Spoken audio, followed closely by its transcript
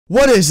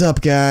What is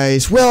up,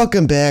 guys?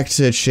 Welcome back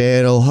to the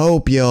channel.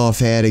 Hope y'all have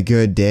had a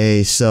good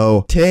day.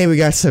 So today we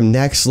got some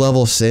next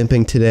level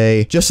simping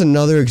today. Just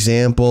another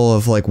example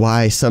of like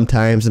why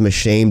sometimes I'm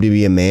ashamed to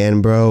be a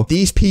man, bro.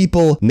 These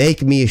people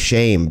make me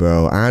ashamed,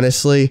 bro.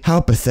 Honestly,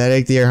 how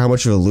pathetic they are, how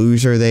much of a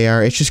loser they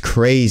are. It's just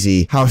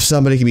crazy how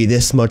somebody can be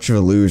this much of a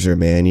loser,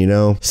 man, you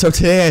know? So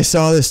today I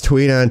saw this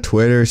tweet on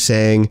Twitter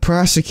saying,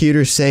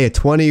 prosecutors say a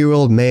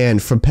 20-year-old man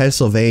from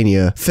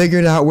Pennsylvania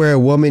figured out where a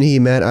woman he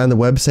met on the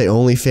website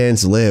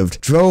OnlyFans lived,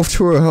 drove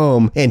to her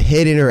home, and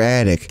hid in her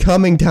attic,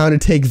 coming down to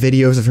take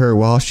videos of her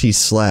while she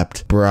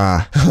slept.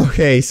 Bruh.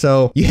 Okay,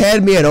 so you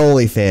had me at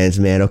OnlyFans,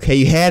 man, okay?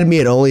 You had me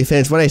at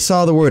OnlyFans. When I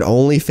saw the word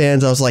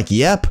OnlyFans, I was like,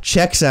 yep,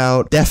 checks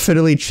out.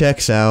 Definitely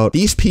checks out.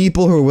 These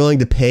people who are willing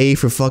to pay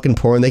for fucking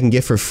porn they can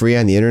get for free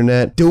on the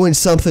internet, doing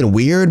something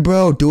weird,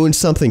 bro, doing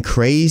something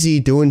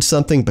crazy, doing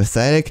something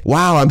pathetic.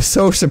 Wow, I'm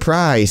so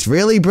surprised.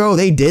 Really, bro?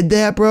 They did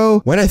that, bro?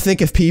 When I think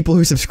of people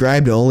who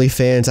subscribe to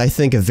OnlyFans, I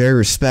think of very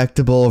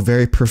respectable,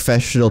 very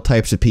professional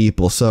types of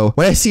people. So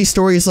when I see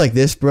stories like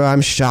this, bro,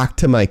 I'm shocked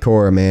to my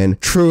core, man.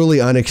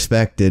 Truly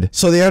unexpected.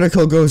 So the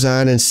article goes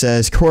on and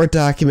says, court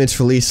documents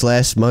released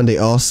last Monday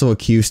also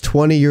accused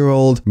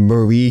 20-year-old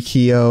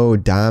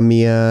Mauricio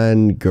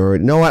Damian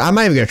Gerd. You know what? I'm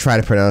not even gonna try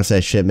to pronounce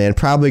that shit, man.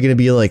 Probably gonna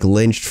be like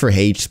lynched for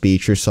hate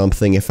speech or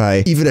something if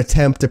I even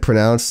attempt to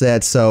pronounce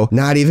that, so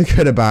not even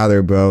gonna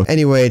bother, bro.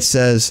 Anyway, it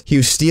says he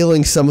was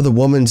stealing some of the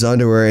woman's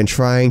underwear and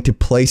trying to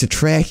place a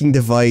tracking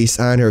device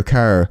on her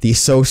car, the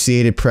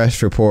Associated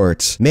Press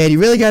reports. Man, you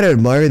really gotta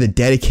admire the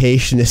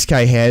dedication this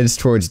guy has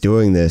towards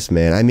doing this,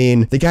 man. I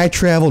mean, the guy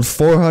traveled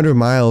 400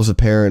 miles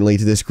apparently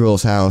to this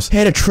girl's house,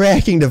 had a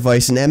tracking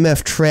device, an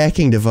MF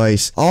tracking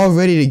device, all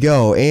ready to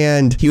go,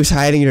 and he was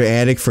hiding in her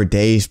attic for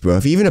days, bro.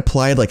 If he even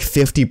applied like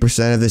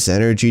 50% of this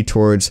energy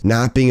towards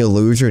not being a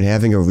loser and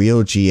having a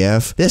real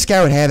GF, this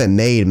guy would have it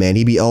made, man.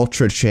 He'd be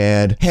ultra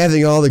Chad,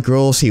 having all the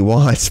girls he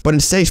wants, but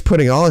instead he's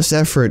putting all this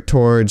effort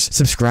towards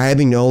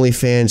subscribing to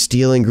OnlyFans,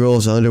 stealing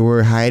girls'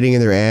 underwear, hiding in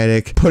their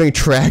attic, putting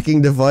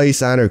tracking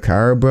device on her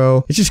car,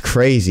 bro. It's just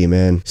crazy,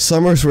 man.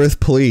 Somersworth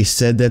police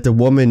said that the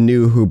woman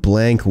knew who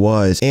Blank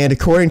was, and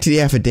according to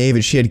the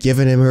affidavit, she had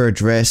given him her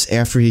address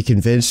after he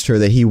convinced her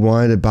that he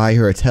wanted to buy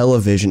her a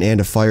television and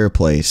a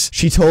fireplace.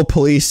 She told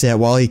police that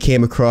while he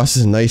came across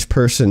as a nice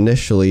person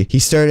initially, he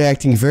started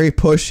acting very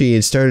pushy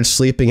and started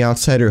sleeping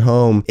outside her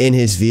home in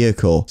his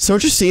vehicle. So it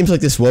just seems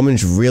like this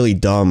woman's really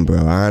dumb, bro,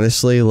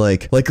 honestly.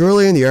 Like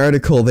earlier in the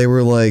article, they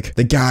were like,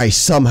 the guy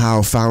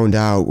somehow found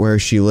out where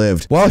she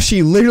lived. Well,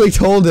 she literally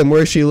told him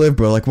where she lived,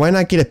 bro. Like, why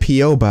not get a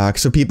P.O.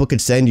 box so people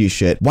could send you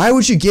shit? Why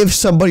would you give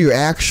somebody your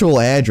actual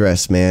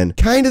address, man?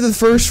 Kind of the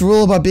first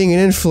rule about being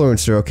an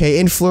influencer,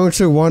 okay?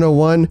 Influencer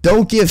 101,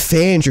 don't give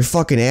fans your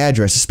fucking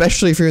address,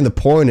 especially if you're in the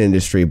porn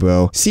industry,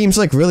 bro. Seems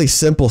like really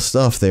simple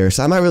stuff there,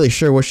 so I'm not really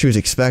sure what she was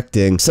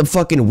expecting. Some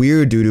fucking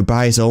weird dude who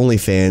buys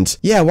OnlyFans.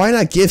 Yeah, why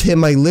not give him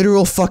my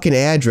literal fucking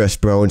address,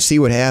 bro, and see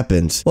what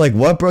happens? Like,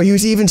 what, bro? He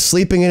was even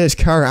sleeping in his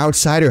car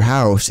outside her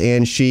house,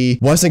 and she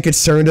wasn't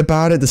concerned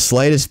about it the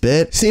slightest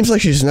bit? Seems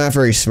like she's not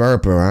very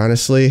smart, bro,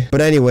 honestly.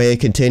 But anyway, it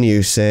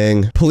continues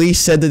saying, police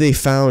said that they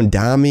found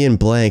Damian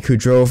Blank, who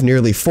drove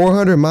nearly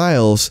 400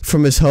 miles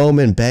from his home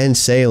in Ben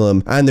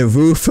Salem on the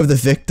roof of the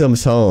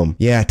victim's home.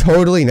 Yeah,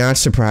 totally not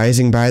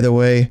surprising, by the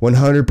way.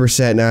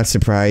 100% not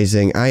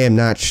surprising. I am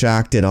not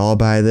shocked at all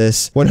by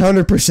this.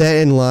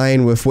 100% in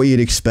line with what you'd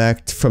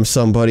expect from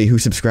somebody who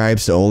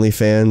subscribes to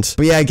OnlyFans.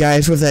 But yeah,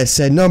 guys, with that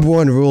said, number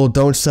one rule,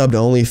 don't sub to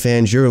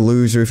OnlyFans. You're a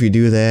loser if you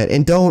do that.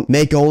 And don't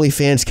make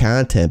OnlyFans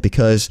content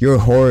because you're a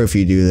whore if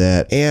you do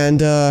that.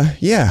 And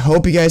yeah,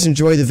 hope you guys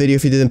enjoyed the video.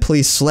 If you did, then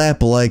please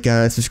slap a like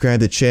on it, subscribe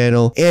to the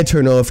channel, and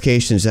turn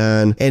notifications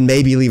on, and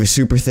maybe leave a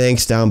super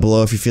thanks down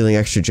below if you're feeling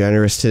extra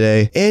generous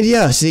today. And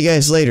yeah, see you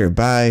guys later.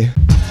 Bye.